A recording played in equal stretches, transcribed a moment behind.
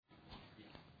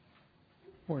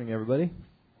Morning, everybody.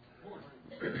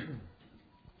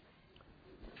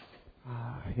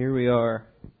 Here we are,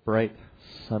 bright,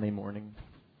 sunny morning.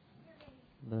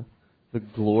 The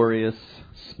glorious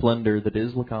splendor that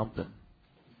is Lecompton.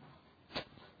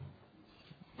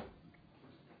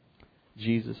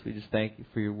 Jesus, we just thank you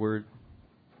for your word.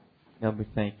 God, we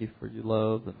thank you for your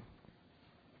love.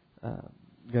 And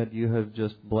God, you have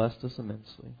just blessed us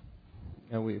immensely.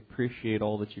 And we appreciate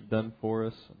all that you've done for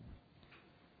us and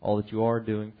all that you are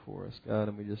doing for us, God.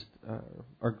 And we just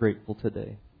are grateful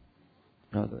today.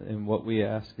 And what we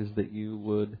ask is that you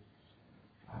would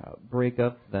break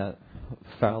up that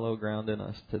fallow ground in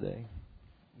us today.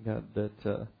 God,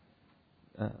 that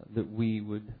we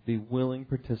would be willing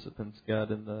participants,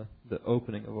 God, in the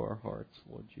opening of our hearts,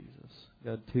 Lord Jesus.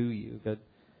 God, to you. God,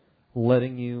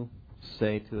 letting you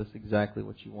say to us exactly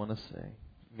what you want to say.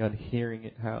 God, hearing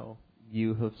it how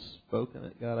you have spoken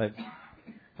it. God,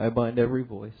 I bind every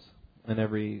voice and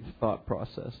every thought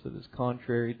process that is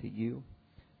contrary to you.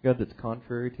 God, that's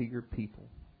contrary to your people.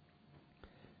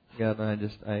 God, I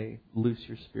loose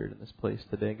your spirit in this place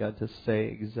today, God, to say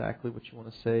exactly what you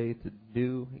want to say, to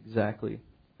do exactly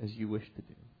as you wish to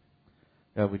do.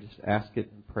 God, we just ask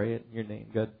it and pray it in your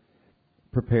name. God,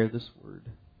 prepare this word,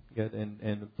 God,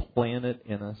 and plant it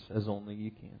in us as only you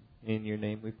can. In your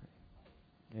name we pray.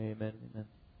 Amen. Amen.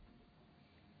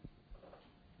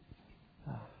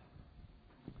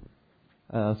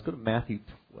 Let's go to Matthew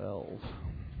 12.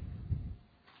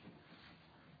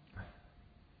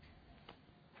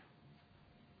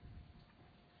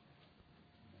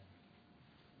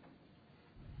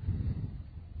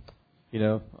 You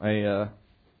know,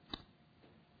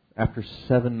 after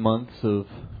 7 months of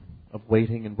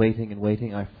waiting and waiting and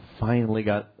waiting, I finally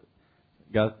got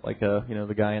like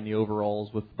the guy in the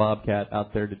overalls with the Bobcat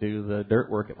out there to do the dirt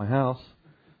work at my house.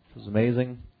 It was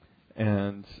amazing.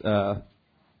 And the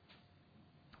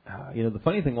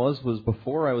funny thing was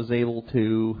before I was able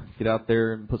to get out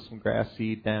there and put some grass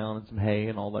seed down and some hay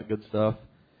and all that good stuff,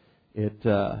 it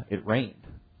rained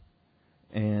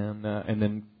and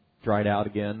then dried out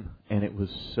again, and it was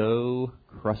so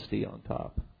crusty on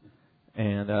top.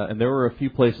 And there were a few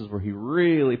places where he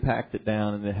really packed it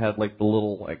down, and it had like the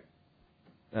little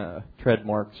tread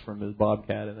marks from his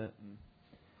Bobcat in it.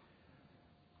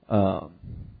 And,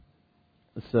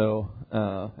 so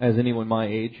as anyone my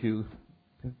age who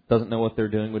doesn't know what they're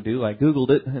doing would do, I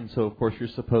Googled it, and so of course you're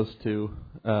supposed to,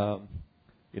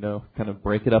 kind of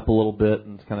break it up a little bit,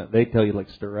 and they tell you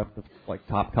stir up the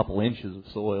top couple inches of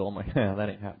soil. I'm like, that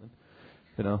ain't happening,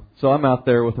 So I'm out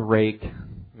there with a rake,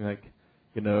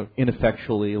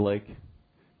 ineffectually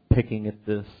picking at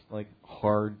this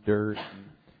hard dirt and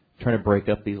trying to break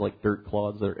up these dirt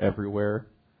clods that are everywhere,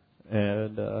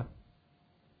 and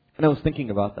I was thinking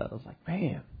about that. I was like,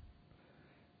 man.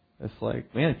 It's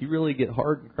if you really get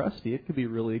hard and crusty, it could be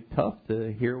really tough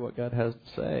to hear what God has to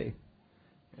say.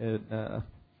 And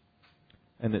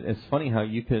it's funny how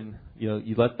you can,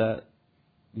 you let that,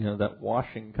 that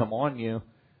washing come on you,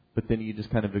 but then you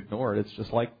just kind of ignore it. It's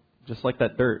just like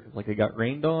that dirt. It got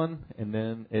rained on, and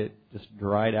then it just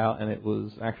dried out, and it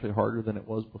was actually harder than it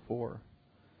was before.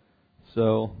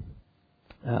 So,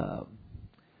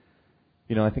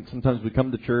 I think sometimes we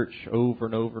come to church over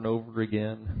and over and over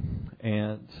again,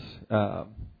 and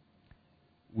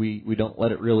we don't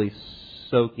let it really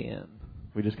soak in.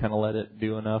 We just kind of let it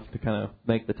do enough to kind of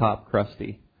make the top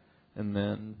crusty, and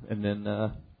then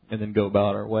go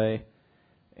about our way.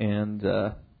 And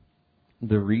the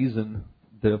reason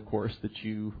that, of course, that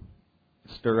you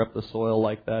stir up the soil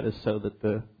like that is so that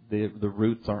the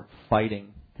roots aren't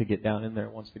fighting to get down in there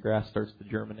once the grass starts to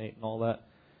germinate and all that.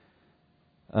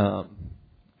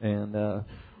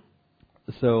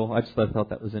 So I thought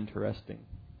that was interesting,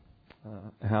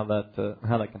 how that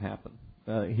can happen.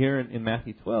 Here in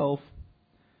Matthew 12,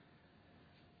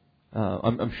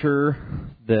 I'm sure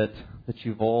that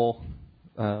you've all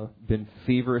been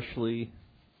feverishly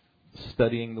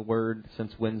studying the Word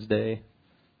since Wednesday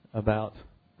about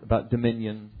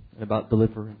dominion and about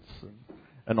deliverance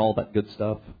and all that good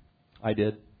stuff. I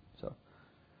did, so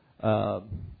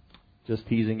just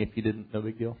teasing if you didn't, no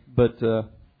big deal. But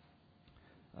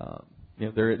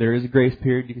there is a grace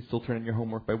period. You can still turn in your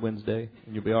homework by Wednesday,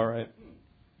 and you'll be all right.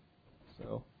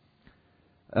 So,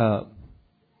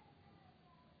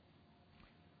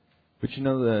 but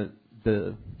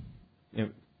the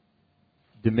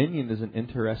dominion is an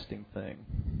interesting thing,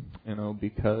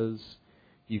 because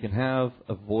you can have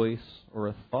a voice or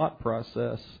a thought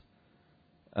process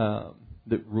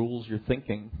that rules your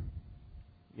thinking.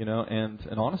 And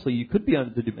honestly, you could be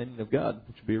under the dominion of God,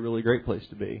 which would be a really great place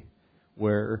to be,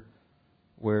 where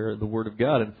the Word of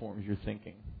God informs your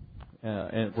thinking.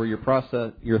 and where your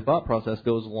thought process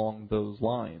goes along those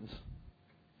lines,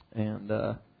 and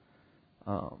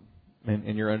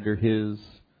you're under His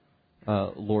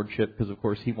lordship, because of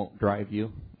course He won't drive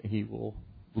you; He will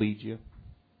lead you.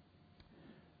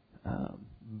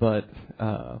 But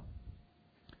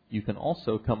you can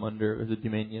also come under the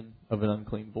dominion of an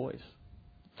unclean voice,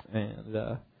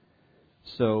 and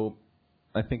so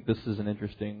I think this is an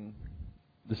interesting.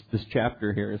 This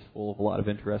chapter here is full of a lot of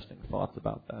interesting thoughts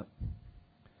about that.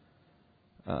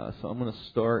 So I'm going to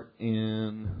start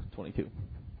in 22.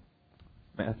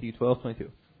 Matthew 12:22.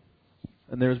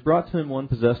 And there was brought to him one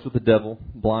possessed with the devil,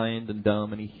 blind and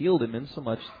dumb, and he healed him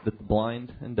insomuch that the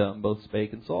blind and dumb both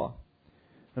spake and saw.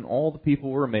 And all the people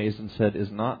were amazed and said, Is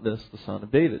not this the son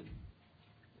of David?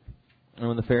 And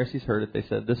when the Pharisees heard it, they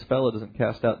said, This fellow doesn't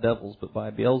cast out devils, but by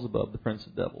Beelzebub, the prince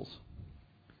of devils.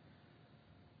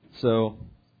 So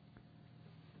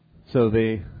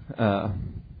they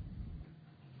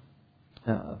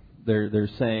they're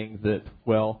saying that,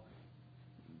 well,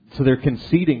 so they're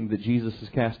conceding that Jesus is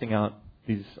casting out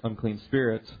these unclean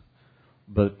spirits,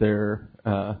 but they're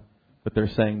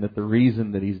saying that the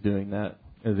reason that he's doing that,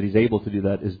 or that he's able to do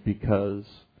that, is because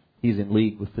he's in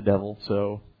league with the devil.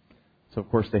 So of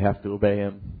course they have to obey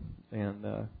him, and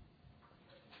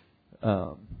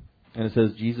it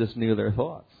says Jesus knew their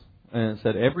thoughts. And it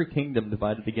said, Every kingdom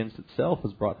divided against itself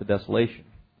is brought to desolation,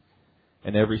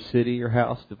 and every city or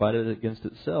house divided against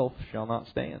itself shall not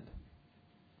stand.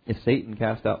 If Satan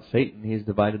cast out Satan, he is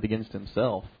divided against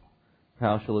himself.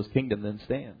 How shall his kingdom then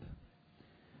stand?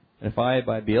 And if I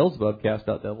by Beelzebub cast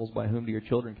out devils, by whom do your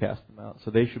children cast them out?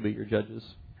 So they shall be your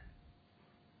judges.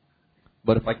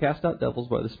 But if I cast out devils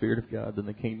by the Spirit of God, then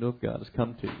the kingdom of God has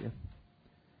come to you.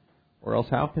 Or else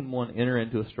how can one enter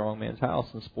into a strong man's house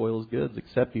and spoil his goods,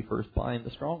 except he first bind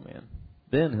the strong man?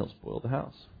 Then he'll spoil the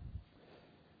house.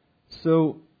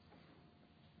 So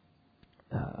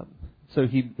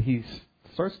he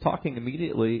starts talking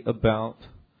immediately about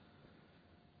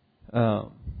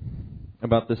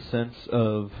this sense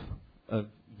of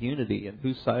unity and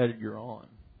whose side you're on,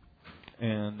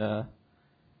 and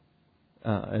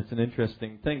it's an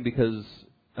interesting thing because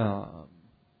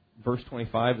verse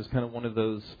 25 is kind of one of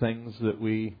those things that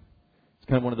it's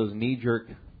kind of one of those knee-jerk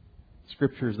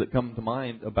scriptures that come to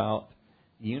mind about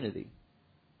unity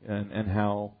and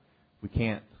how we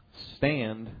can't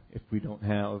stand if we don't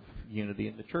have unity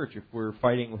in the church. If we're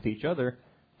fighting with each other,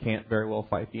 can't very well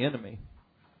fight the enemy.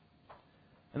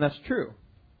 And that's true.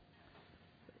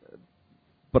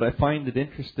 But I find it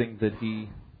interesting that he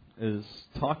is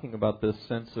talking about this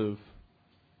sense of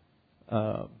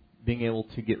being able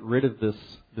to get rid of this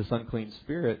unclean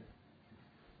spirit,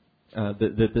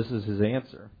 that this is his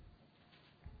answer.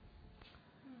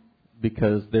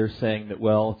 Because they're saying that,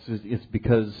 well, it's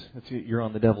because you're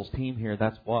on the devil's team here,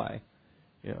 that's why.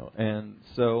 And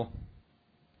so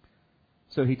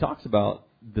he talks about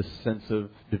this sense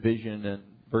of division and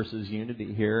versus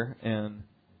unity here, and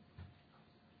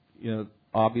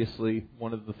obviously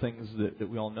one of the things that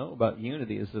we all know about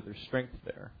unity is that there's strength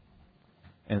there,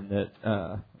 and that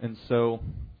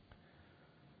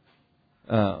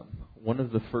one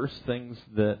of the first things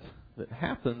that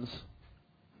happens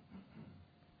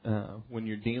when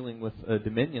you're dealing with a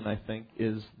dominion, I think,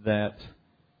 is that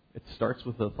it starts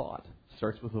with a thought,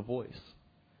 starts with a voice,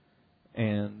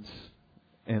 and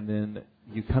then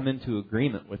you come into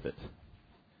agreement with it,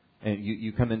 and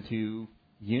you come into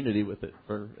unity with it,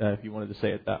 for if you wanted to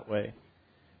say it that way,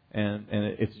 and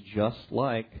it's just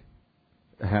like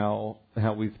how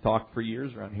we've talked for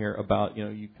years around here about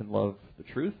you can love the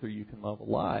truth or you can love a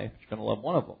lie, but you're going to love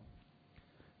one of them,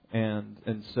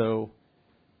 and so.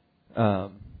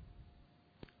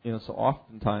 So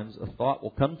oftentimes a thought will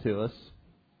come to us,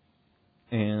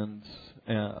 and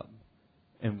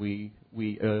we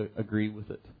agree with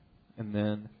it, and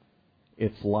then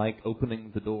it's like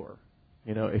opening the door.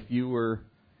 If you're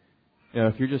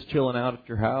just chilling out at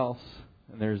your house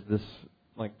and there's this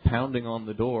like pounding on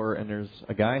the door and there's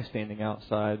a guy standing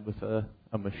outside with a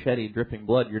machete dripping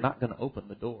blood, you're not going to open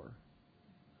the door.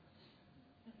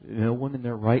 No one in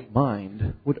their right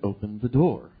mind would open the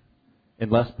door.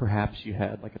 Unless perhaps you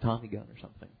had like a Tommy gun or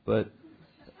something. But,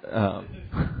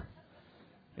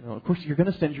 of course you're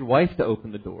going to send your wife to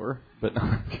open the door. But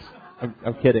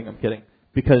I'm kidding.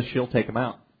 Because she'll take them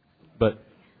out. But,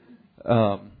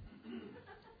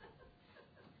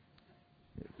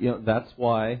 that's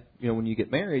why, when you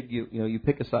get married, you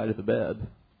pick a side of the bed.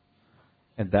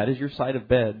 And that is your side of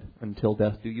bed until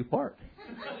death do you part.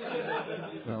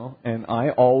 And I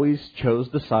always chose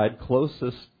the side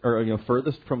closest, or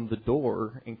furthest from the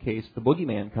door, in case the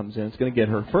boogeyman comes in. It's going to get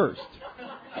her first.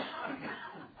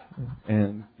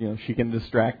 And, she can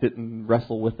distract it and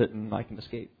wrestle with it, and I can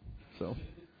escape. So.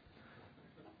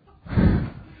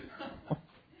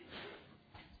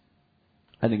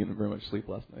 I didn't get very much sleep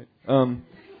last night.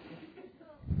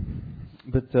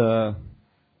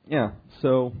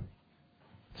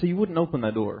 So you wouldn't open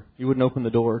that door. You wouldn't open the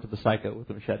door to the psycho with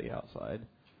the machete outside.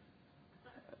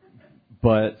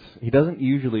 But he doesn't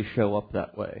usually show up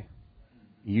that way.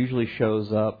 He usually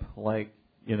shows up like,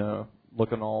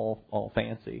 looking all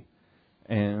fancy.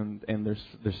 And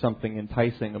there's something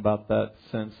enticing about that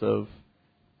sense of,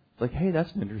 like, hey,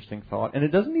 that's an interesting thought. And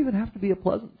it doesn't even have to be a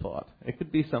pleasant thought. It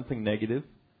could be something negative.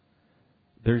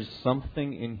 There's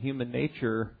something in human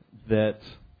nature that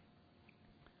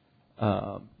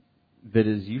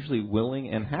is usually willing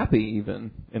and happy,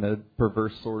 even in a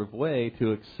perverse sort of way,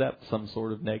 to accept some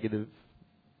sort of negative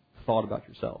thought about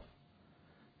yourself.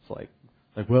 It's like,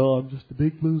 well, I'm just a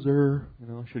big loser.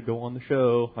 I should go on the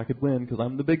show. I could win because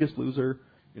I'm the biggest loser.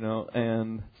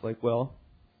 And it's like, well,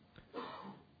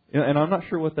 and I'm not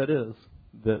sure what that is.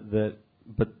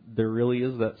 But there really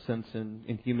is that sense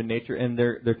in human nature, and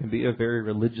there can be a very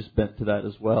religious bent to that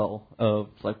as well. Of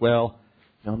it's like, well,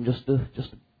 I'm just a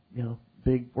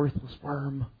big worthless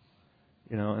worm,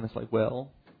 and it's like,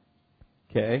 well,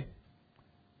 okay,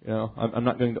 I'm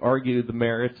not going to argue the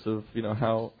merits of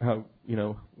how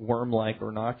worm-like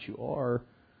or not you are,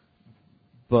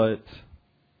 but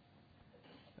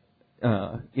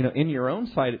in your own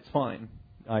sight it's fine,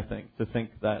 I think, to think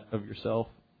that of yourself.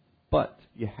 But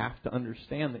you have to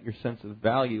understand that your sense of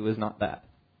value is not that.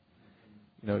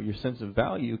 Your sense of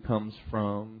value comes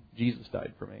from Jesus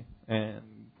died for me, and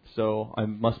so I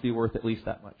must be worth at least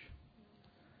that much.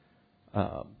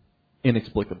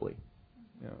 Inexplicably.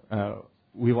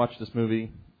 We watched this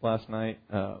movie last night,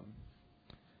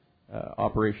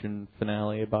 Operation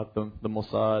Finale, about the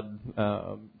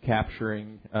Mossad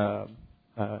capturing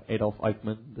Adolf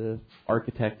Eichmann, the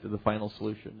architect of the final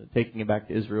solution, and taking him back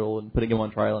to Israel and putting him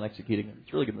on trial and executing him.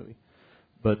 It's a really good movie.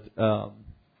 But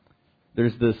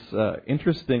there's this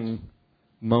interesting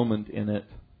moment in it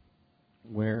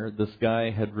where this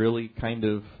guy had really kind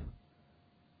of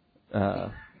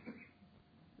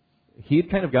he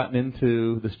had kind of gotten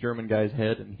into this German guy's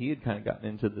head, and he had kind of gotten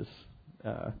into this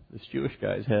Jewish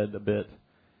guy's head a bit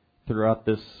throughout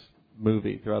this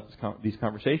movie, throughout these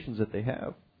conversations that they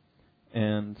have.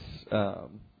 And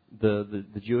the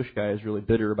Jewish guy is really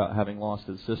bitter about having lost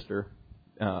his sister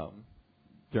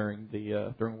during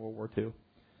World War II,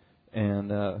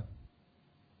 and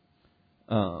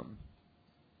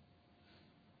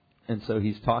so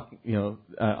he's talking.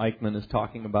 Eichmann is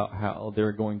talking about how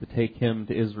they're going to take him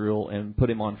to Israel and put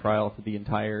him on trial for the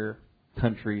entire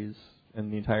country's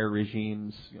and the entire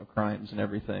regime's crimes and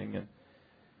everything,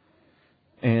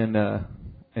 and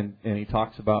he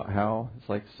talks about how it's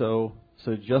like, so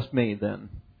just me then,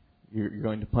 you're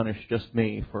going to punish just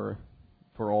me for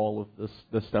all of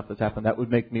this stuff that's happened. That would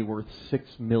make me worth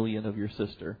 6 million of your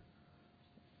sister,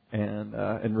 and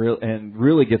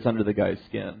really gets under the guy's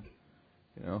skin,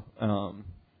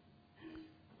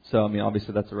 So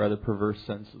obviously that's a rather perverse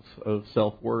sense of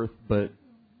self-worth, but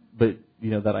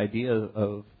that idea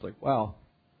of like, wow,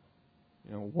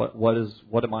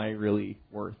 what am I really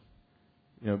worth?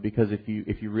 Because if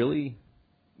you really,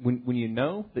 when you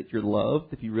know that you're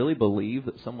loved, if you really believe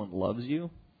that someone loves you,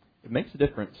 it makes a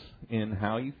difference in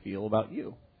how you feel about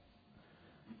you.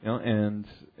 And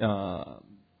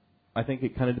I think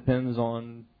it kind of depends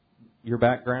on your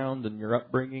background and your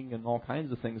upbringing and all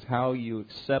kinds of things, how you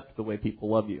accept the way people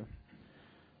love you.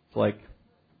 It's like,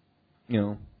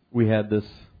 we had this,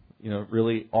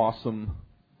 really awesome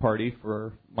party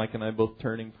for Mike and I both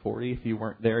turning 40. If you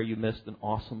weren't there, you missed an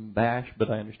awesome bash, but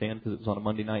I understand because it was on a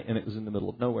Monday night and it was in the middle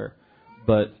of nowhere.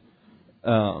 But it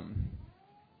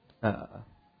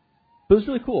was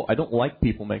really cool. I don't like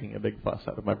people making a big fuss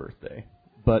out of my birthday,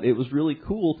 but it was really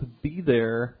cool to be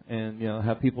there and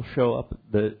have people show up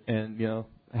and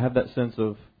have that sense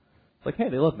of like, hey,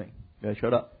 they love me. They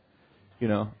showed up.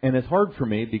 And it's hard for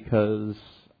me because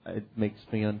it makes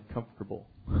me uncomfortable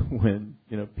when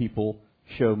people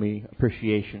show me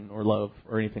appreciation or love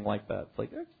or anything like that. It's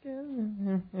like,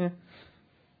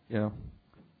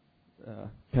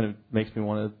 kind of makes me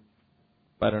want to,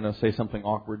 I don't know, say something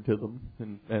awkward to them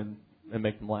and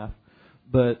make them laugh.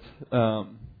 But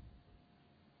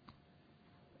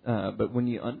when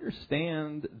you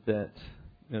understand that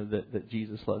that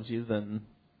Jesus loves you, then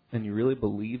and you really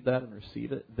believe that and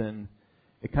receive it, then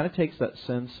it kind of takes that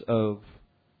sense of,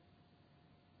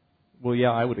 well,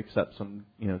 yeah, I would accept some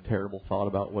terrible thought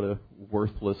about what a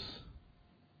worthless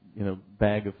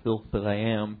bag of filth that I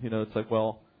am. It's like,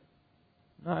 well,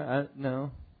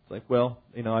 no. It's like, well,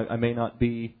 I may not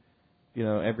be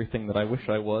everything that I wish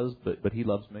I was, but He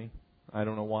loves me. I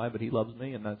don't know why, but He loves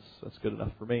me, and that's good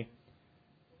enough for me.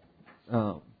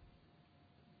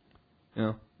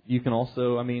 You can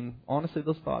also, honestly,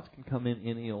 those thoughts can come in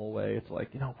any old way. It's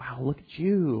like, wow, look at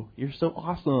you. You're so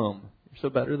awesome. You're so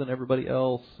better than everybody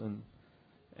else.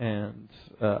 And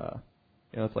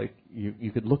it's like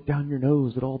you could look down your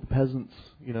nose at all the peasants,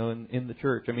 in the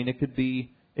church. It could be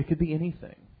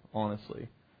anything, honestly.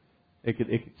 It could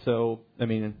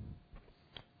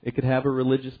have a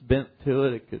religious bent to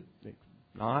it. It could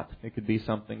not. It could be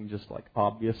something just like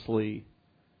obviously,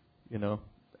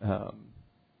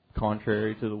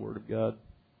 contrary to the Word of God.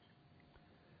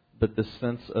 But the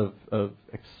sense of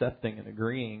accepting and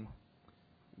agreeing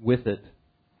with it,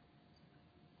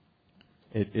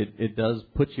 it does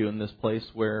put you in this place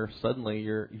where suddenly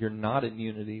you're not in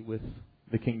unity with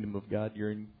the kingdom of God.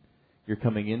 You're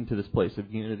coming into this place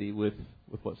of unity with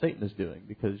what Satan is doing,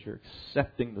 because you're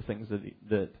accepting the things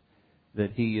that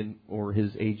he or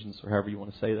his agents, or however you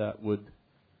want to say that,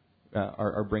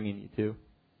 are bringing you to.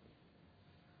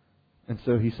 And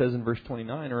so he says in verse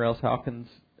 29, or else how can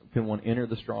one enter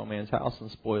the strong man's house and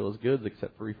spoil his goods,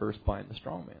 except for he first bind the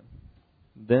strong man?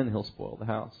 Then he'll spoil the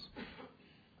house.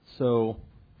 So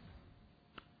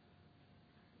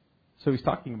he's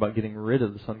talking about getting rid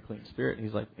of this unclean spirit. And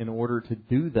he's like, in order to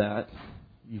do that,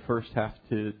 you first have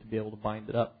to be able to bind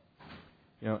it up.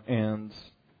 And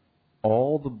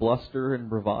all the bluster and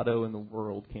bravado in the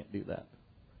world can't do that.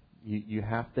 You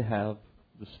have to have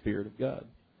the Spirit of God.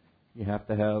 You have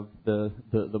to have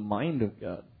the mind of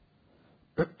God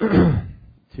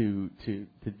to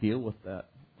deal with that.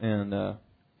 And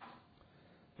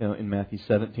in Matthew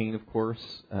 17, of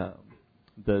course,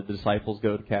 the disciples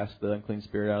go to cast the unclean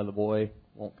spirit out of the boy,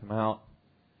 won't come out,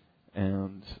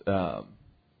 and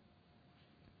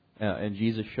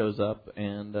Jesus shows up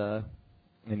and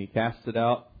he casts it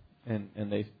out, and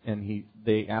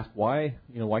they ask why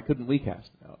couldn't we cast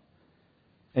it out?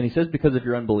 And he says, because of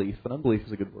your unbelief. And unbelief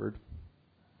is a good word.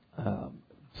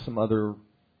 Some other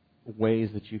ways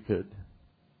that you could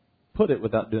put it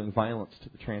without doing violence to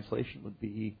the translation would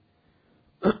be,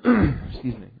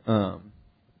 excuse me,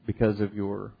 because of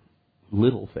your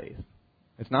little faith.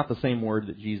 It's not the same word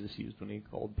that Jesus used when he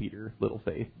called Peter little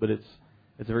faith, but it's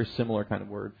a very similar kind of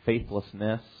word.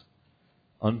 Faithlessness,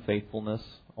 unfaithfulness,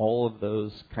 all of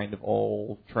those kind of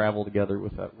all travel together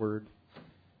with that word.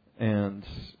 And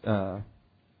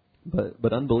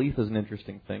but unbelief is an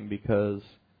interesting thing because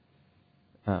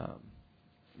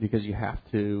you have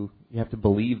to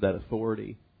believe that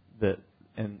authority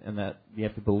and that you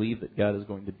have to believe that God is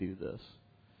going to do this.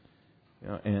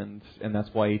 And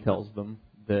that's why he tells them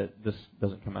that this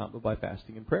doesn't come out but by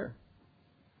fasting and prayer.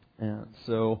 And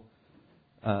so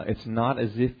it's not as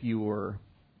if you were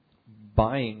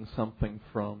buying something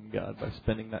from God by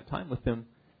spending that time with Him,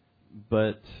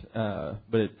 but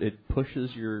it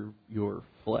pushes your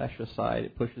flesh aside.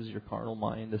 It pushes your carnal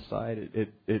mind aside.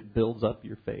 It builds up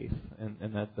your faith,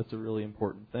 and that's a really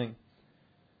important thing.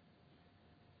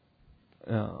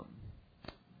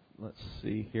 Let's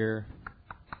see here.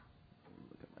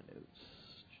 Look at my notes.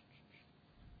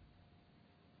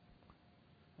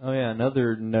 Oh yeah,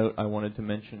 another note I wanted to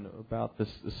mention about this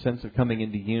sense of coming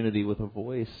into unity with a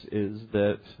voice is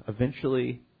that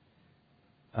eventually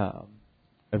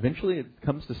it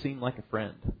comes to seem like a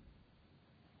friend.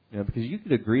 Because you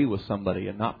could agree with somebody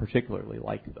and not particularly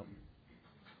like them.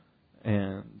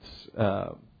 And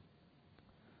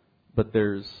but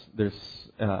it's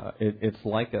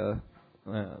like a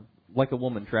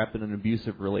woman trapped in an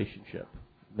abusive relationship,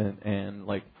 and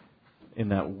like in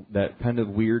that kind of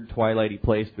weird twilighty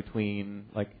place between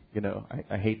I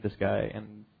hate this guy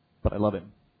but I love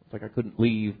him. It's like I couldn't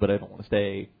leave but I don't want to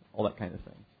stay. All that kind of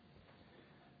thing.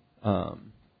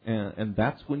 And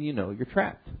that's when you're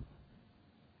trapped.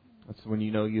 That's when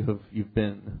you've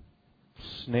been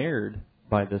snared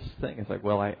by this thing. It's like,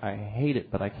 well, I hate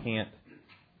it, but I can't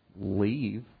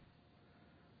leave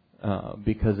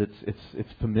because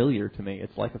it's familiar to me.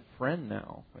 It's like a friend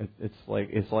now. It's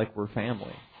like we're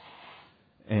family.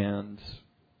 And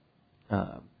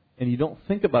you don't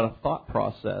think about a thought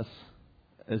process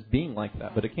as being like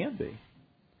that, but it can be.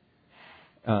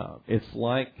 It's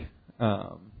like.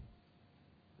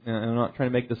 And I'm not trying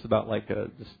to make this about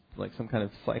just some kind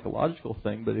of psychological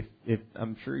thing, but if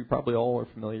I'm sure you probably all are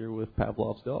familiar with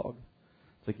Pavlov's dog.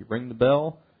 It's like you ring the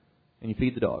bell and you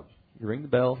feed the dog. You ring the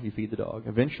bell, you feed the dog.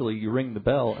 Eventually, you ring the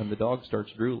bell and the dog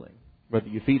starts drooling, whether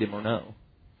you feed him or no.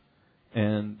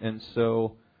 And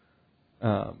so,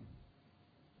 a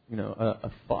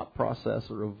thought process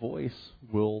or a voice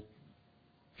will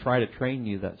try to train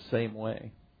you that same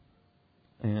way.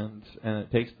 And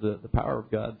it takes the power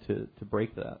of God to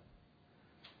break that.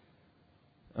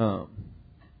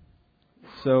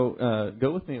 So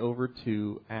go with me over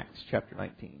to Acts chapter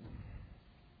 19.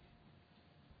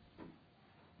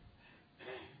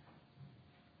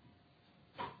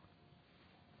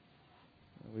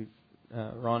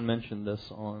 Ron mentioned this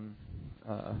on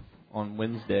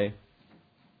Wednesday,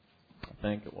 I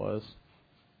think it was,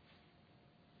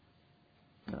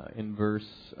 in verse.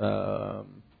 Let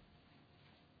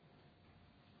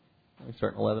me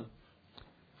start in 11.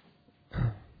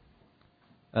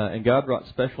 And God wrought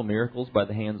special miracles by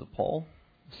the hands of Paul,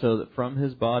 so that from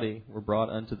his body were brought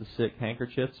unto the sick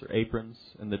handkerchiefs or aprons,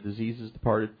 and the diseases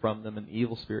departed from them, and the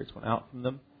evil spirits went out from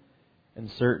them. And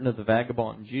certain of the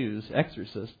vagabond Jews,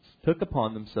 exorcists, took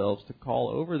upon themselves to call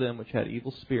over them which had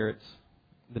evil spirits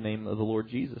the name of the Lord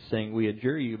Jesus, saying, We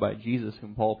adjure you by Jesus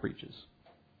whom Paul preaches.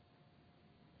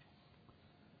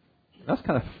 That's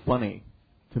kind of funny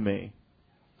to me.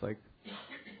 It's like,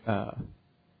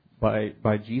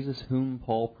 by Jesus whom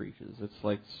Paul preaches. It's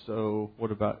like, so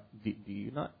what about, do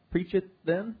you not preach it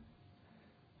then?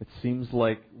 It seems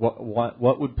like what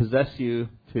would possess you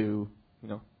to,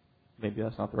 maybe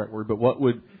that's not the right word, but what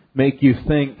would make you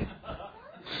think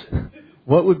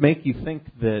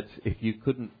that if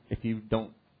you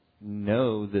don't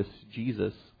know this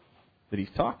Jesus that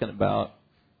he's talking about,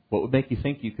 what would make you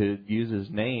think you could use his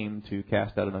name to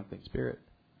cast out an unclean spirit?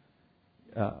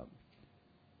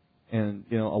 And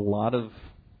a lot of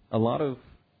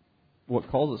what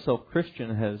calls itself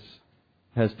Christian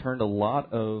has turned a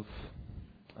lot of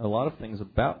things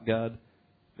about God.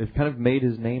 They've kind of made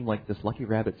his name like this lucky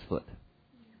rabbit's foot.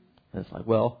 And it's like,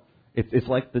 well, it's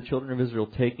like the children of Israel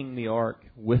taking the ark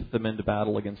with them into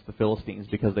battle against the Philistines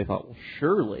because they thought, well,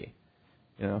 surely,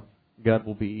 God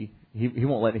will be, he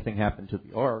won't let anything happen to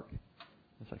the ark.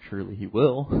 It's like, surely he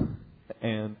will,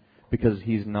 and because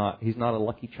he's not a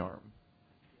lucky charm.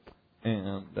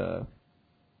 And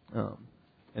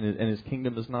his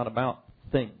kingdom is not about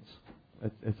things.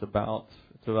 It's about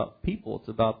people. It's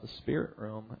about the spirit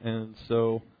realm. And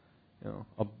so,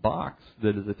 a box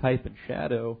that is a type and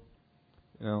shadow,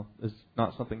 is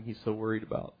not something he's so worried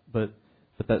about. But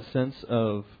that sense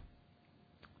of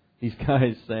these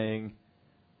guys saying,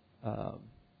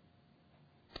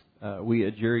 "We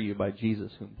adjure you by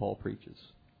Jesus whom Paul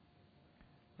preaches."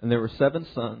 And there were 7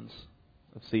 sons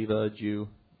of Sceva, a Jew,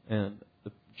 and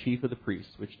the chief of the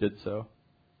priests, which did so.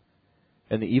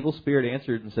 And the evil spirit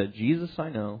answered and said, Jesus I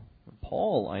know, and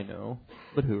Paul I know,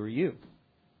 but who are you?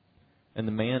 And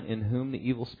the man in whom the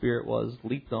evil spirit was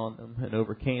leaped on them and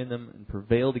overcame them and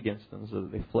prevailed against them, so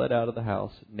that they fled out of the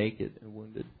house naked and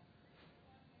wounded.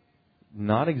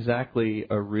 Not exactly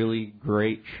a really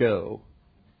great show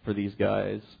for these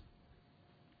guys.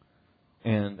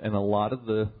 And a lot of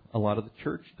the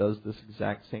church does this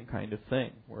exact same kind of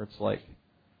thing, where it's like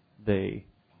they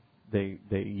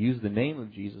use the name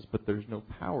of Jesus, but there's no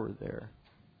power there.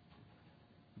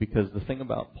 Because the thing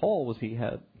about Paul was he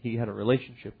had a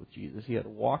relationship with Jesus, he had a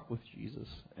walk with Jesus,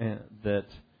 and that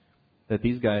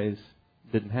these guys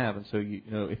didn't have. And so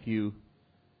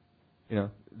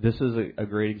this is a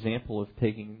great example of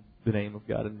taking the name of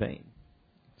God in vain.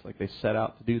 It's like they set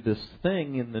out to do this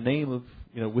thing in the name of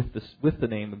with the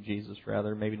name of Jesus,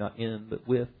 rather, maybe not in but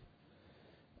with,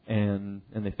 and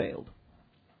they failed.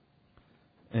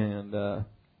 And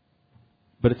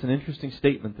but it's an interesting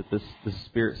statement that this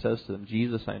Spirit says to them,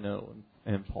 Jesus I know,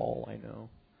 and Paul I know.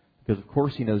 Because of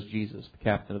course he knows Jesus, the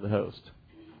captain of the host,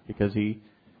 because he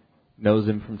knows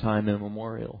him from time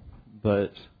immemorial.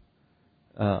 But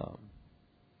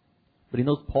he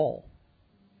knows Paul.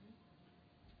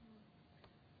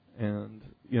 And,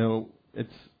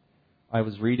 I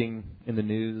was reading in the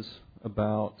news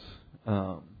about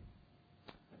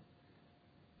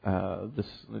this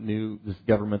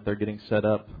government they're getting set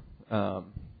up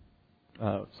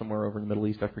somewhere over in the Middle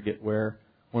East. I forget where.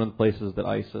 One of the places that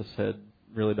ISIS had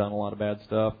really done a lot of bad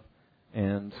stuff,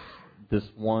 and this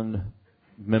one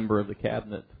member of the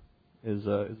cabinet is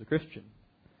a Christian,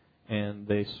 and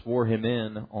they swore him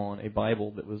in on a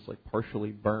Bible that was like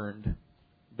partially burned,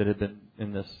 that had been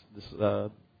in this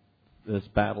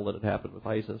battle that had happened with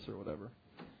ISIS or whatever.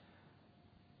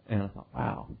 And I thought,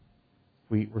 wow,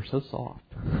 we're so soft.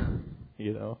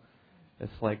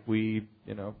 It's like we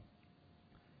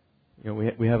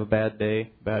have a bad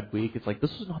day, bad week. It's like,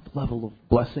 this is not the level of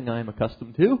blessing I am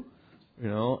accustomed to,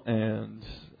 and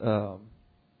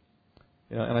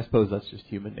and I suppose that's just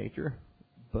human nature.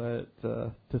 But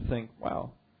to think,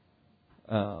 wow,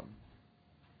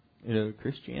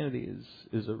 Christianity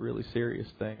is a really serious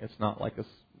thing. It's not like a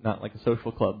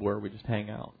social club where we just hang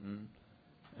out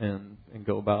and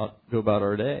go about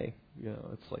our day.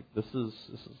 It's like this is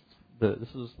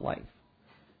life,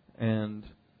 and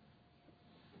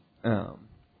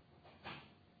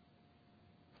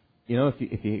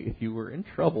if you were in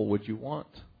trouble, would you want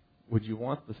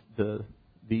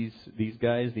these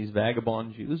guys, these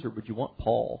vagabond Jews, or would you want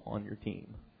Paul on your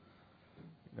team?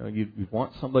 You'd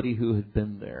want somebody who had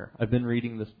been there. I've been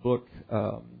reading this book,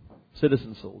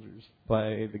 Citizen Soldiers,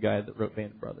 by the guy that wrote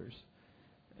Band of Brothers,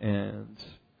 and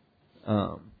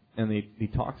he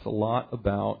talks a lot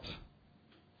about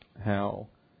how,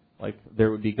 like,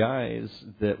 there would be guys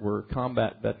that were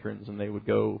combat veterans, and they would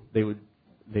go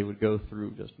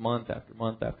through just month after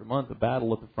month after month of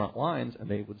battle at the front lines, and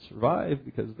they would survive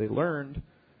because they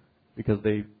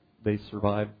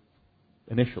survived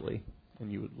initially,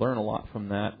 and you would learn a lot from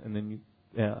that, and then you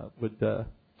would have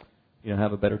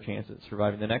a better chance at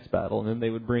surviving the next battle. And then they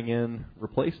would bring in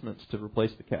replacements to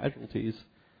replace the casualties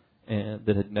and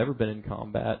that had never been in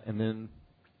combat, and then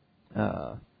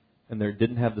they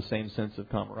didn't have the same sense of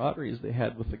camaraderie as they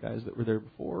had with the guys that were there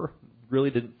before. Really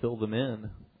didn't fill them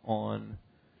in on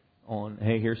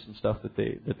hey, here's some stuff that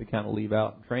they kind of leave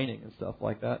out in training and stuff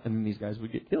like that, and then these guys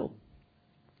would get killed.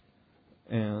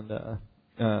 And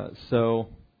so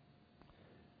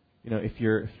if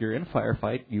you're in a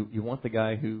firefight, you want the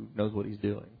guy who knows what he's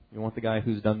doing. You want the guy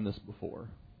who's done this before.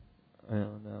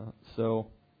 And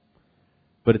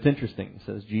but it's interesting. It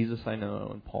says, Jesus I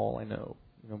know and Paul I know.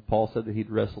 Paul said that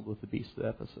he'd wrestled with the beast of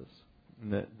Ephesus,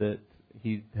 and that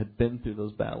he had been through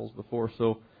those battles before.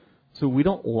 So I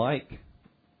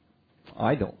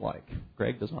don't like,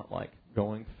 Greg does not like,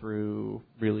 going through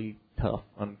really tough,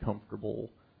 uncomfortable,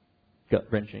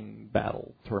 gut-wrenching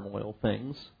battle, turmoil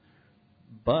things.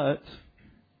 But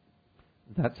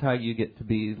that's how you get to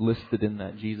be listed in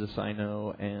that Jesus I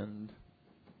know and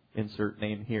insert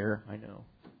name here, I know.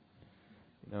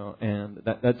 And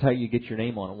that's how you get your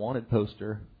name on a wanted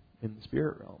poster in the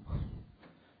spirit realm.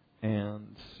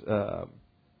 And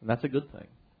that's a good thing.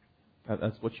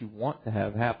 That's what you want to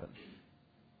have happen.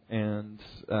 And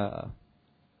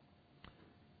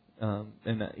as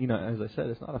I said,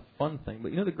 it's not a fun thing.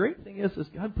 But the great thing is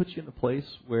God puts you in a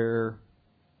place where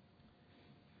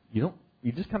you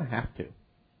just kind of have to.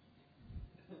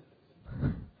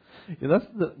 That's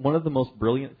one of the most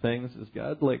brilliant things is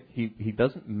God. He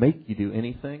doesn't make you do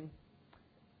anything,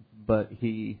 but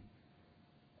he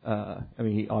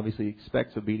obviously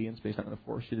expects obedience, but he's not going to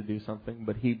force you to do something.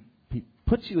 But he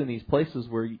puts you in these places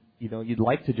where you'd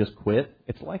like to just quit.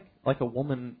 It's like a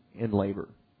woman in labor.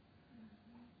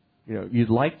 You'd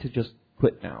like to just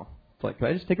quit now. It's like, can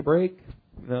I just take a break?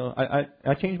 I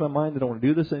changed my mind. I don't want to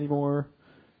do this anymore.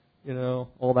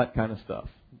 All that kind of stuff.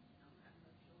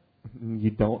 You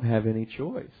don't have any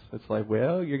choice. It's like,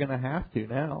 well, you're going to have to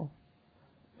now.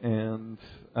 And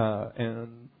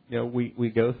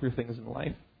we go through things in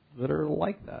life that are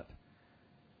like that.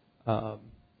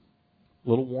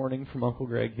 Little warning from Uncle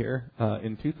Greg here.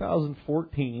 In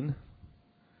 2014,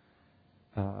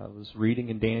 I was reading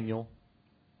in Daniel,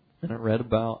 and I read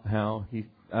about how he,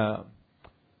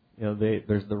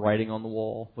 there's the writing on the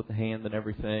wall with the hand and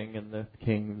everything, and the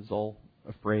king is all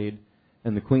afraid.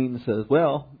 And the queen says,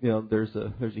 well, there's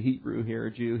a Hebrew here,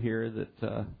 a Jew here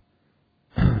that,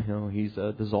 he's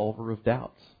a dissolver of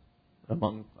doubts,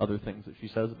 among other things that she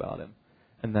says about him.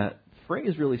 And that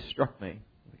phrase really struck me,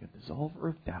 like a dissolver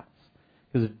of doubts.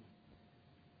 Because,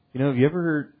 have you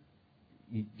ever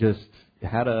just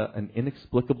had an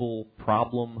inexplicable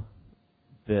problem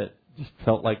that just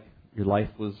felt like your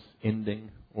life was ending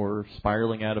or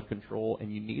spiraling out of control,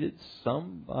 and you needed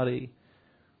somebody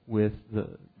with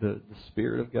the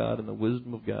Spirit of God and the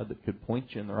wisdom of God that could point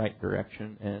you in the right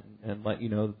direction and let you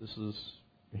know that this is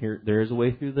here. There is a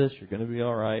way through this. You're going to be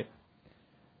all right.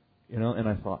 And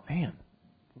I thought, man,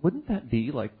 wouldn't that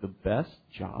be like the best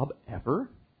job ever?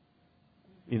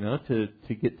 To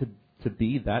get to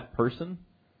be that person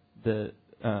that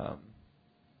that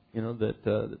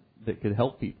could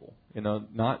help people.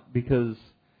 Not because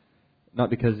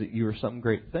you were some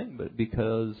great thing, but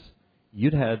because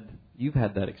you've had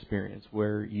that experience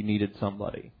where you needed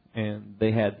somebody and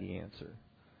they had the answer.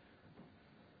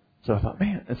 So I thought,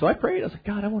 man, and so I prayed. I was like,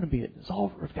 God, I want to be a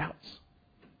dissolver of doubts.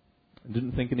 I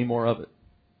didn't think any more of it.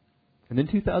 And in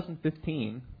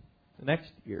 2015, the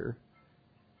next year,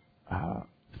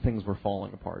 things were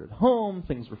falling apart at home.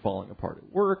 Things were falling apart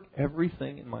at work.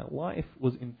 Everything in my life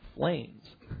was in flames.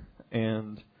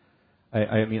 And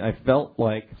I felt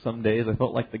like some days I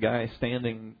felt like the guy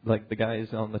standing, like the guys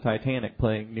on the Titanic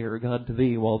playing "Nearer God to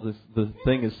Thee" while the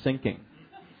thing is sinking,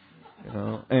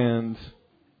 And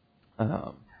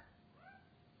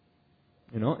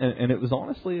And it was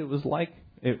honestly, it was like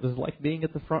being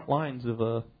at the front lines of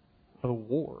a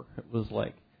war. It was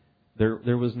like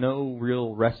there was no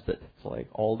real respite. It's like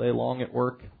all day long at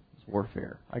work, it's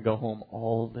warfare. I go home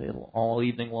all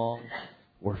evening long,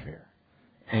 warfare.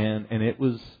 And it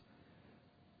was,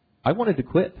 I wanted to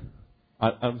quit.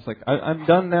 I was like, I'm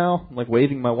done now. I'm like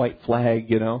waving my white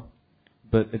flag,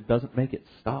 but it doesn't make it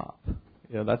stop.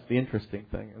 That's the interesting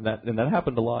thing, and that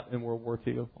happened a lot in World War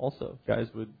II. Also, guys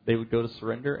would go to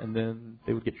surrender, and then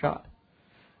they would get shot.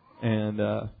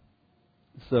 And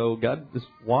so God is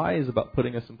wise about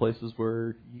putting us in places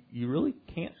where you really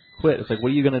can't quit. It's like, what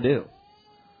are you going to do?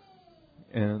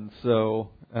 And so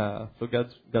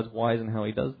God's wise in how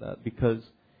He does that, because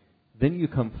then you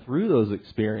come through those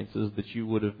experiences that you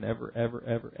would have never, ever,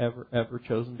 ever, ever, ever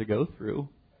chosen to go through.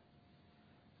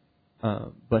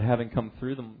 But having come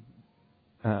through them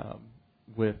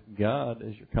with God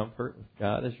as your comfort, with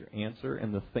God as your answer,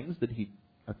 and the things that He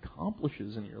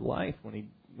accomplishes in your life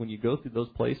when you go through those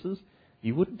places,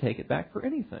 you wouldn't take it back for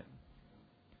anything.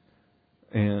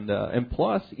 And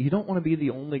plus, you don't want to be the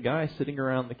only guy sitting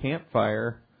around the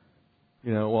campfire,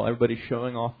 while everybody's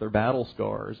showing off their battle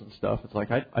scars and stuff. It's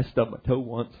like, I stubbed my toe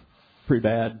once, pretty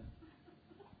bad.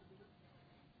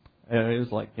 And it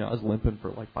was like, I was limping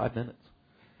for like 5 minutes.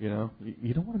 You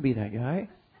don't want to be that guy.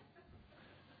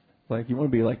 Like, you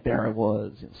want to be like, there I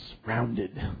was,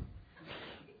 surrounded.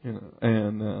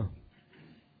 So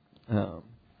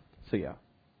yeah.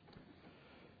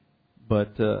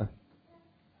 But,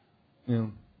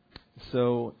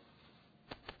 so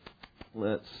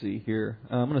let's see here.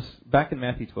 I'm going to, back in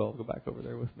Matthew 12, go back over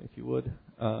there with me if you would.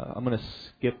 I'm going to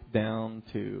skip down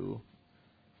to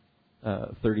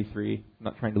 33. I'm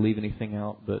not trying to leave anything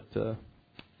out, but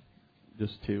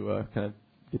just to kind of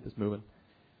get this moving.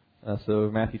 So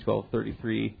Matthew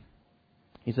 12:33,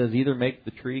 he says, either make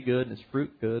the tree good and its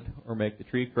fruit good, or make the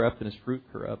tree corrupt and its fruit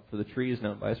corrupt, for the tree is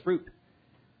known by its fruit.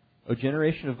 O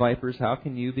generation of vipers, how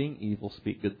can you, being evil,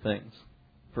 speak good things?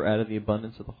 For out of the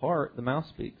abundance of the heart, the mouth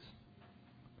speaks.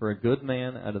 For a good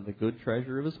man out of the good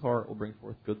treasure of his heart will bring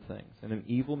forth good things, and an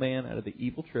evil man out of the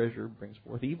evil treasure brings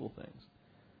forth evil things.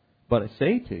 But I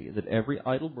say to you that every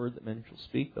idle word that men shall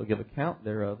speak, they'll give account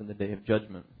thereof in the day of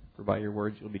judgment. For by your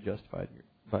words you'll be justified,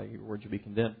 by your words you'll be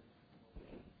condemned.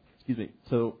 Excuse me.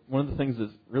 So one of the things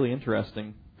that's really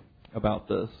interesting about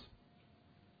this,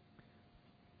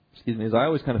 is I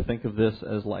always kind of think of this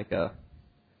as like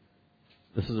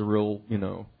this is a real,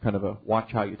 kind of a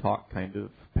watch how you talk kind of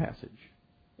passage.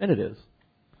 And it is.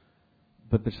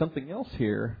 But there's something else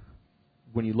here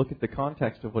when you look at the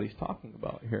context of what he's talking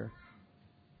about here.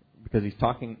 Because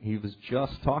he was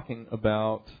just talking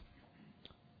about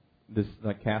this,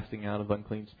 like, casting out of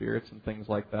unclean spirits and things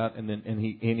like that, and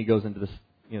he goes into this,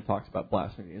 talks about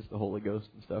blasphemy against the Holy Ghost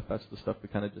and stuff. That's the stuff we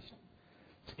kind of just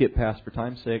skip past for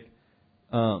time's sake.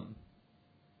 But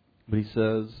he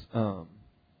says,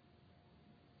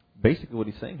 basically what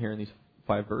he's saying here in these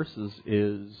 5 verses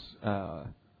is,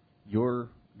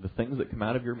 the things that come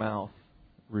out of your mouth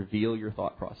reveal your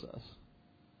thought process.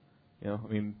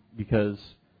 Because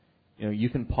you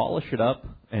can polish it up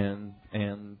and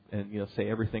say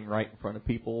everything right in front of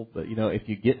people, but if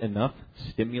you get enough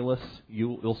stimulus,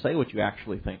 you'll say what you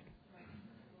actually think.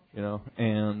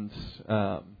 And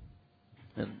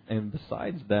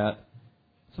besides that,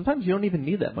 sometimes you don't even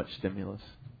need that much stimulus.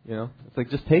 It's like,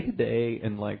 just take a day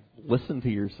and listen to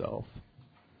yourself.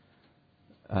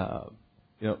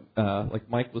 Like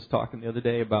Mike was talking the other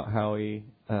day about how he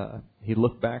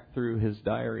looked back through his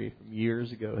diary from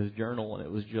years ago, his journal, and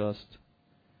it was just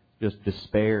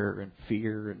despair and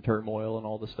fear and turmoil and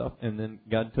all this stuff. And then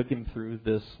God took him through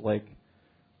this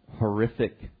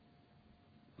horrific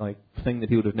thing that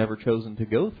he would have never chosen to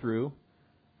go through.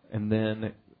 And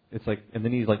then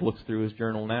he looks through his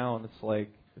journal now, and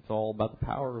it's all about the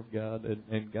power of God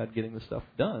and God getting the stuff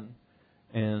done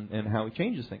and how He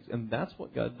changes things. And that's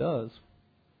what God does.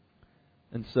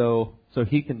 And so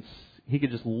he could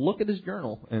just look at his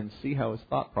journal and see how his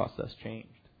thought process changed,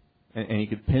 and he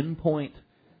could pinpoint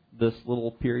this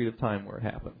little period of time where it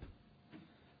happened.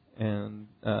 And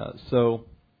so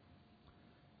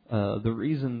the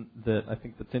reason that I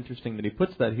think that's interesting that he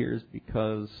puts that here is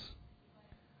because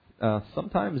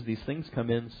sometimes these things come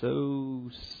in so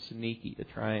sneaky to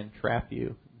try and trap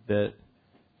you that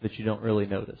you don't really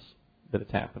notice that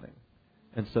it's happening.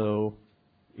 And so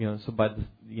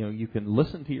you can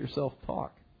listen to yourself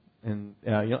talk, and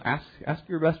ask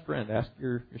your best friend, ask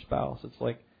your spouse. It's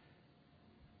like,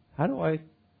 how do I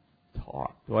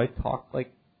talk? Do I talk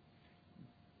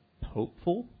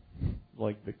hopeful,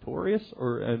 victorious,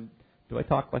 or do I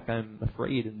talk like I'm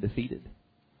afraid and defeated?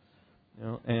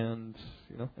 and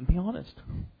be honest,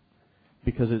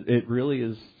 because it really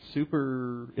is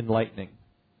super enlightening.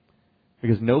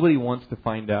 Because nobody wants to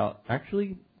find out,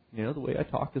 actually, the way I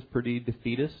talk is pretty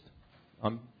defeatist.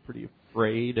 I'm pretty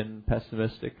afraid and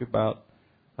pessimistic about,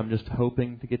 I'm just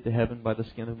hoping to get to heaven by the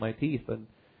skin of my teeth. And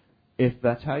if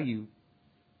that's how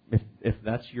if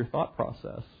that's your thought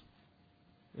process,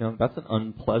 that's an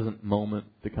unpleasant moment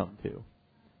to come to.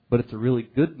 But it's a really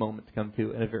good moment to come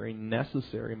to and a very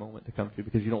necessary moment to come to,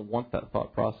 because you don't want that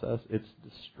thought process. It's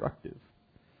destructive.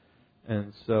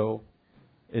 And so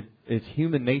it's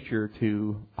human nature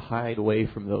to hide away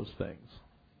from those things.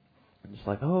 And just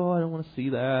like, oh, I don't want to see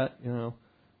that,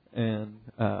 and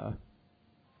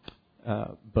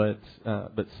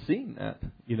but seeing that,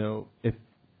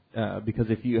 because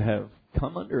if you have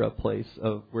come under a place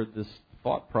of where this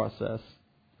thought process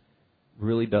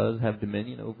really does have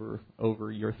dominion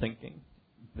over your thinking,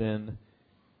 then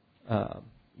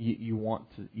you'd want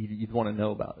to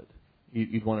know about it.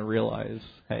 You'd want to realize,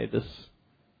 hey, this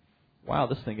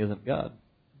thing isn't God.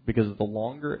 Because the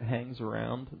longer it hangs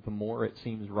around, the more it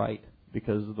seems right,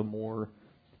 because the more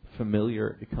familiar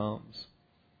it becomes.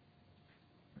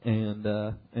 And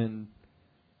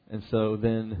so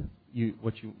then you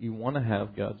want to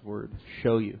have God's Word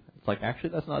show you. It's like, actually,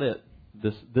 that's not it.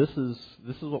 This is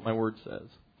what my Word says.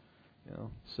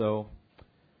 So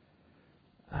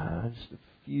just a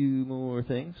few more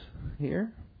things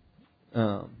here.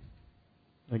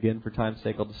 Again, for time's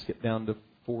sake, I'll just skip down to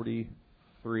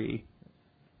 43.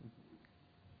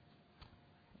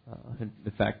 In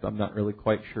fact, I'm not really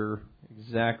quite sure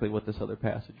exactly what this other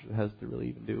passage has to really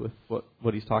even do with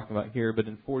what he's talking about here. But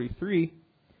in 43,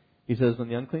 he says, when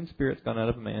the unclean spirit's gone out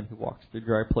of a man who walks through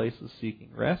dry places seeking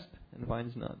rest and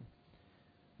finds none.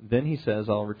 Then he says,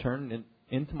 I'll return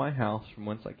into my house from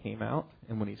whence I came out.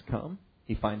 And when he's come,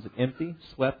 he finds it empty,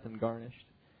 swept, and garnished.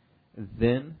 And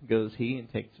then goes he and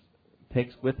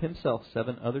takes with himself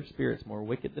 7 other spirits more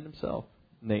wicked than himself.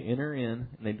 And they enter in,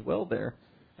 and they dwell there.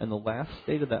 And the last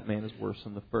state of that man is worse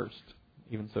than the first.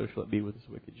 Even so shall it be with this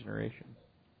wicked generation.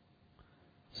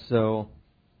 So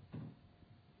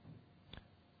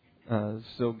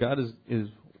God is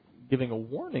giving a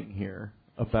warning here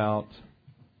about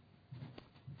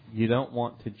you don't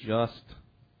want to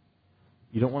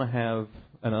have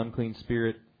an unclean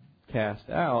spirit cast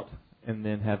out and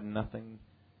then have nothing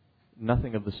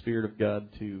of the Spirit of God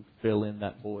to fill in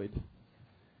that void.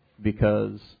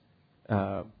 Because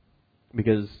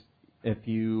if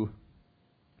you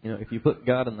put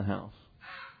God in the house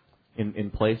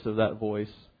in place of that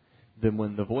voice, then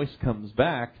when the voice comes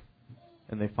back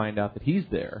and they find out that He's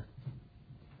there,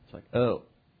 it's like, oh,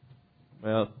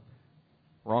 well,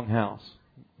 wrong house.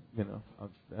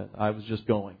 I was just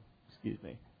going. Excuse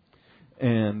me.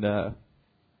 And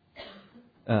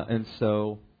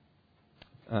so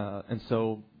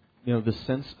the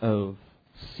sense of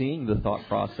seeing the thought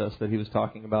process that he was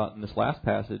talking about in this last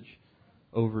passage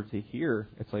over to here,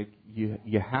 it's like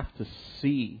you have to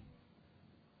see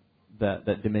that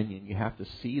dominion. You have to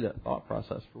see that thought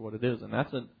process for what it is, and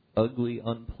that's an ugly,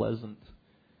 unpleasant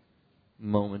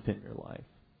moment in your life.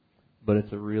 But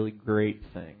it's a really great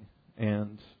thing,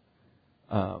 and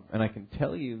I can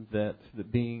tell you that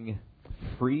being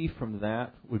free from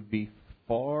that would be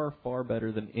far, far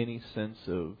better than any sense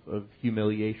of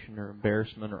humiliation or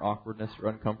embarrassment or awkwardness or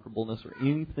uncomfortableness or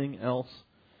anything else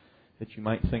that you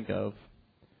might think of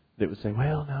that would say,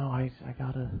 well, no, I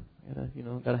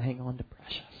gotta hang on to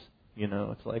precious.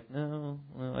 It's like, no,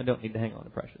 well, I don't need to hang on to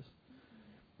precious.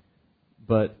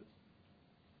 But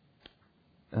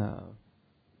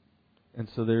and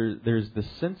so there's this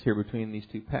sense here between these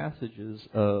two passages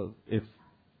of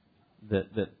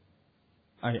that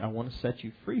I want to set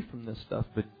you free from this stuff,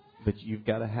 but you've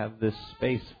got to have this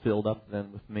space filled up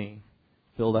then with me,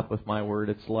 filled up with my word.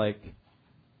 It's like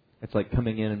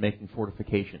coming in and making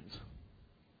fortifications.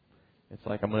 It's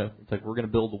like we're gonna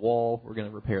build the wall, we're gonna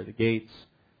repair the gates,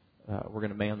 we're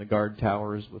gonna man the guard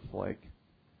towers with like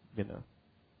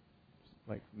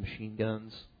machine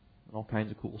guns and all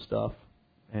kinds of cool stuff,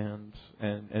 and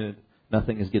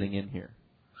nothing is getting in here,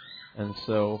 and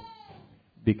so.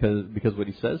 Because what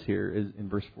he says here is in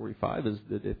verse 45 is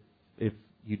that if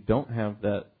you don't have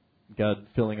that God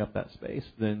filling up that space,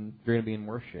 then you're going to be in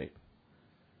worse shape.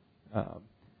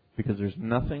 Because there's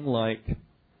nothing like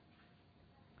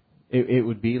it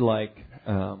would be like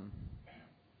let's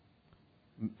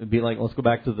go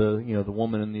back to the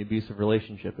woman in the abusive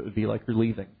relationship. It would be like her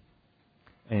leaving,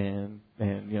 and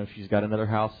she's got another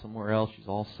house somewhere else. She's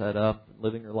all set up,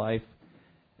 living her life,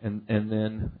 and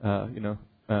then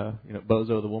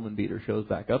Bozo, the woman beater, shows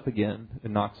back up again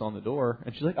and knocks on the door,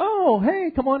 and she's like, "Oh,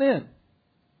 hey, come on in."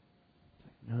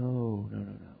 No.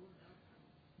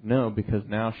 No, because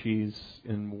now she's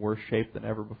in worse shape than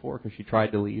ever before because she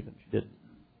tried to leave and she didn't.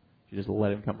 She just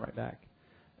let him come right back.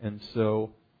 And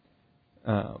so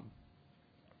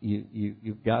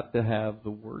you've got to have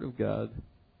the Word of God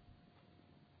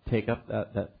take up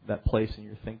that place in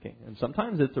your thinking. And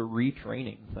sometimes it's a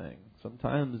retraining thing.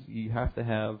 Sometimes you have to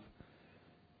have,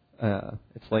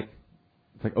 it's like,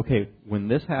 okay, when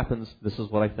this happens, this is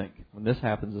what I think. When this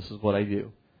happens, this is what I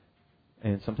do.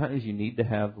 And sometimes you need to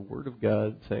have the Word of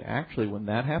God say, actually, when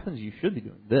that happens, you should be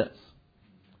doing this.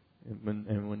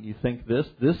 And when you think this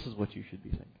is what you should be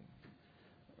thinking.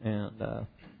 And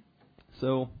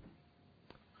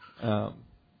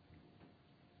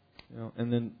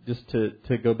and then just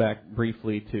to go back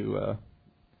briefly to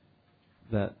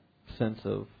that sense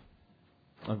of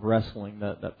wrestling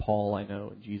that Paul I know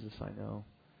and Jesus I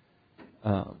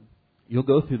know. You'll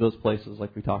go through those places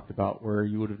like we talked about where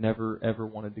you would have never ever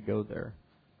wanted to go there,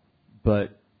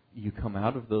 but you come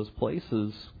out of those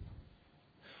places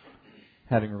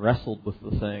having wrestled with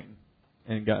the thing,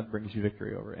 and God brings you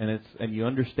victory over it. And you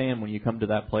understand when you come to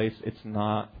that place, it's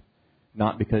not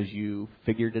because you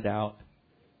figured it out.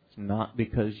 It's not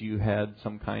because you had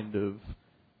some kind of,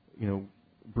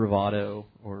 bravado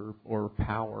or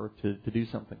power to do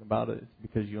something about it. It's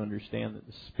because you understand that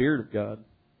the Spirit of God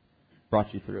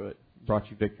brought you through it, brought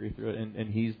you victory through it.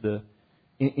 And He's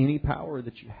any power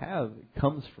that you have, it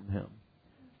comes from Him.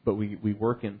 But we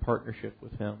work in partnership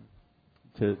with Him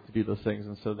to do those things.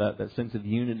 And so that sense of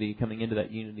unity, coming into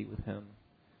that unity with Him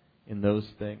in those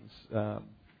things,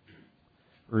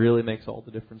 really makes all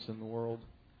the difference in the world.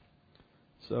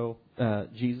 So,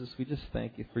 Jesus, we just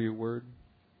thank You for Your Word.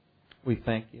 We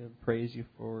thank You and praise You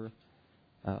for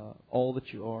all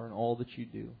that You are and all that You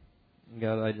do. And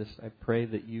God, I pray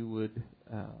that You would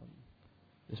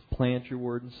just plant Your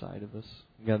Word inside of us.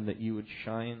 God, that You would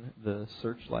shine the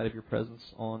searchlight of Your presence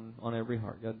on every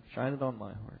heart. God, shine it on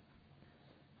my heart.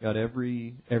 God,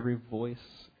 every voice,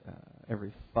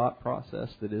 every thought process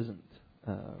that isn't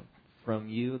from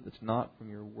You, that's not from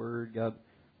Your Word, God,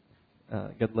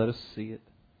 let us see it.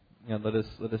 God, let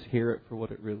us hear it for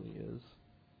what it really is.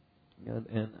 God,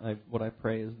 and what I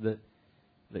pray is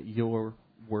that Your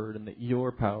Word and that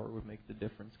Your power would make the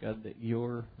difference. God, that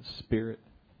Your Spirit,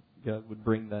 God, would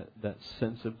bring that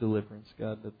sense of deliverance,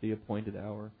 God, at the appointed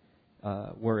hour,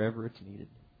 wherever it's needed.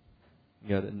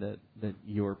 God, and that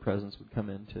Your presence would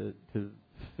come in to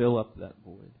fill up that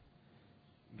void.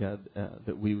 God,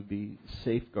 that we would be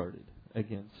safeguarded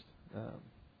against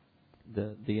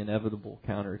the inevitable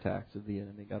counterattacks of the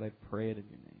enemy. God, I pray it in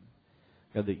Your name.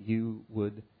 God, that You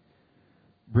would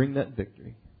bring that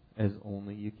victory as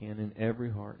only You can in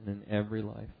every heart and in every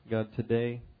life. God,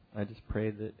 today I just pray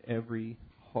that every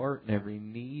heart and every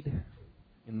need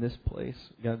in this place,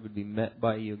 God, would be met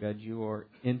by You. God, You are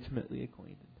intimately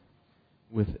acquainted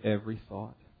with every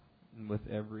thought and with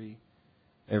every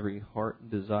heart and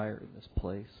desire in this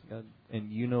place, God,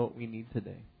 and You know what we need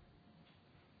today.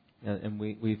 And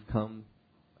we've come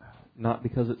not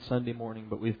because it's Sunday morning,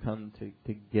 but we've come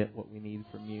to get what we need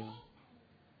from You.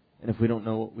 And if we don't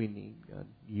know what we need, God,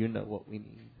 You know what we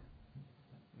need.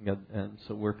 God, and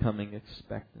so we're coming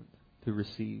expectant to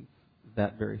receive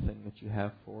that very thing that You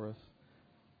have for us.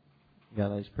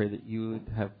 God, I just pray that You would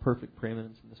have perfect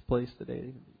preeminence in this place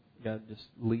today. God, just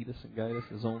lead us and guide us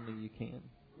as only You can.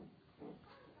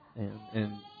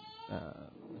 And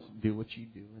do what You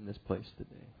do in this place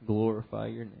today. Glorify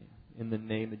Your name. In the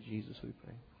name of Jesus we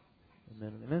pray.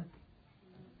 Amen and amen.